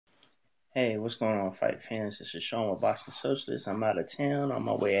Hey, what's going on, fight fans? This is Sean with Boxing Socialist. I'm out of town on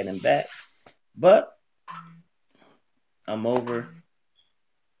my way out and back, but I'm over.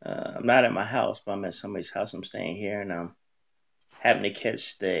 I'm not at my house, but I'm at somebody's house. I'm staying here, and I'm having to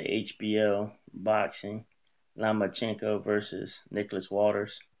catch the HBO boxing Lomachenko versus Nicholas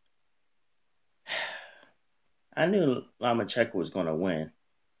Waters. I knew Lomachenko was going to win,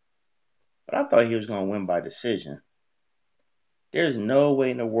 but I thought he was going to win by decision. There's no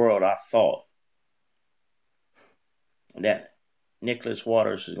way in the world I thought that Nicholas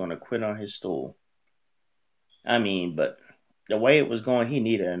Waters was going to quit on his stool. But the way it was going, he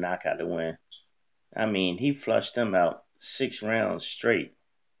needed a knockout to win. He flushed him out 6 rounds straight.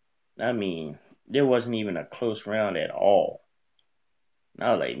 There wasn't even a close round at all. And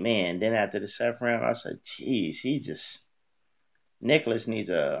I was like, man, then after the 7th round, I said, geez, Nicholas needs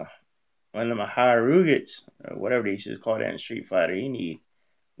one of them Harugits, or whatever they should call that in Street Fighter. He need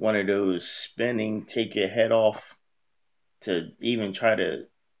one of those spinning, take your head off to even try to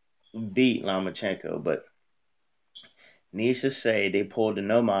beat Lomachenko. But needs to say, they pulled the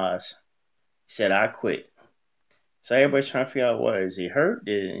Nomaz, said, I quit. So everybody's trying to figure out, what, is he hurt?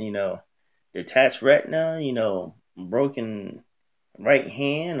 Detached retina, broken right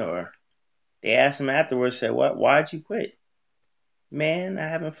hand? Or they asked him afterwards, said, why'd you quit? Man, I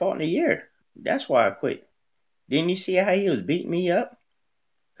haven't fought in a year. That's why I quit. Didn't you see how he was beating me up?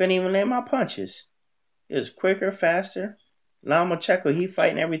 Couldn't even land my punches. It was quicker, faster. Lomachenko, he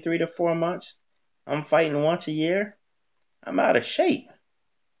fighting every 3 to 4 months. I'm fighting once a year. I'm out of shape.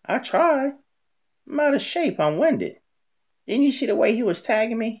 I try. I'm out of shape. I'm winded. Didn't you see the way he was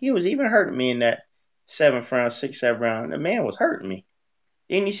tagging me? He was even hurting me in that 7th round, 6th, 7th round. The man was hurting me.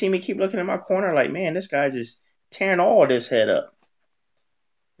 Didn't you see me keep looking at my corner like, man, this guy just tearing all this head up.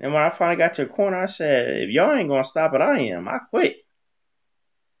 And when I finally got to the corner, I said, if y'all ain't going to stop it, I am. I quit.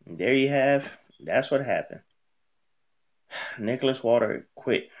 And there you have. That's what happened. Nicholas Waters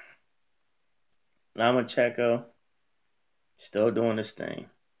quit. Lomachenko still doing this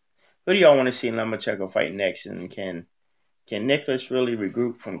thing. Who do y'all want to see Lomachenko fight next? And can Nicholas really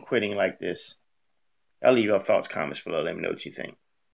regroup from quitting like this? I'll leave your thoughts, comments below. Let me know what you think.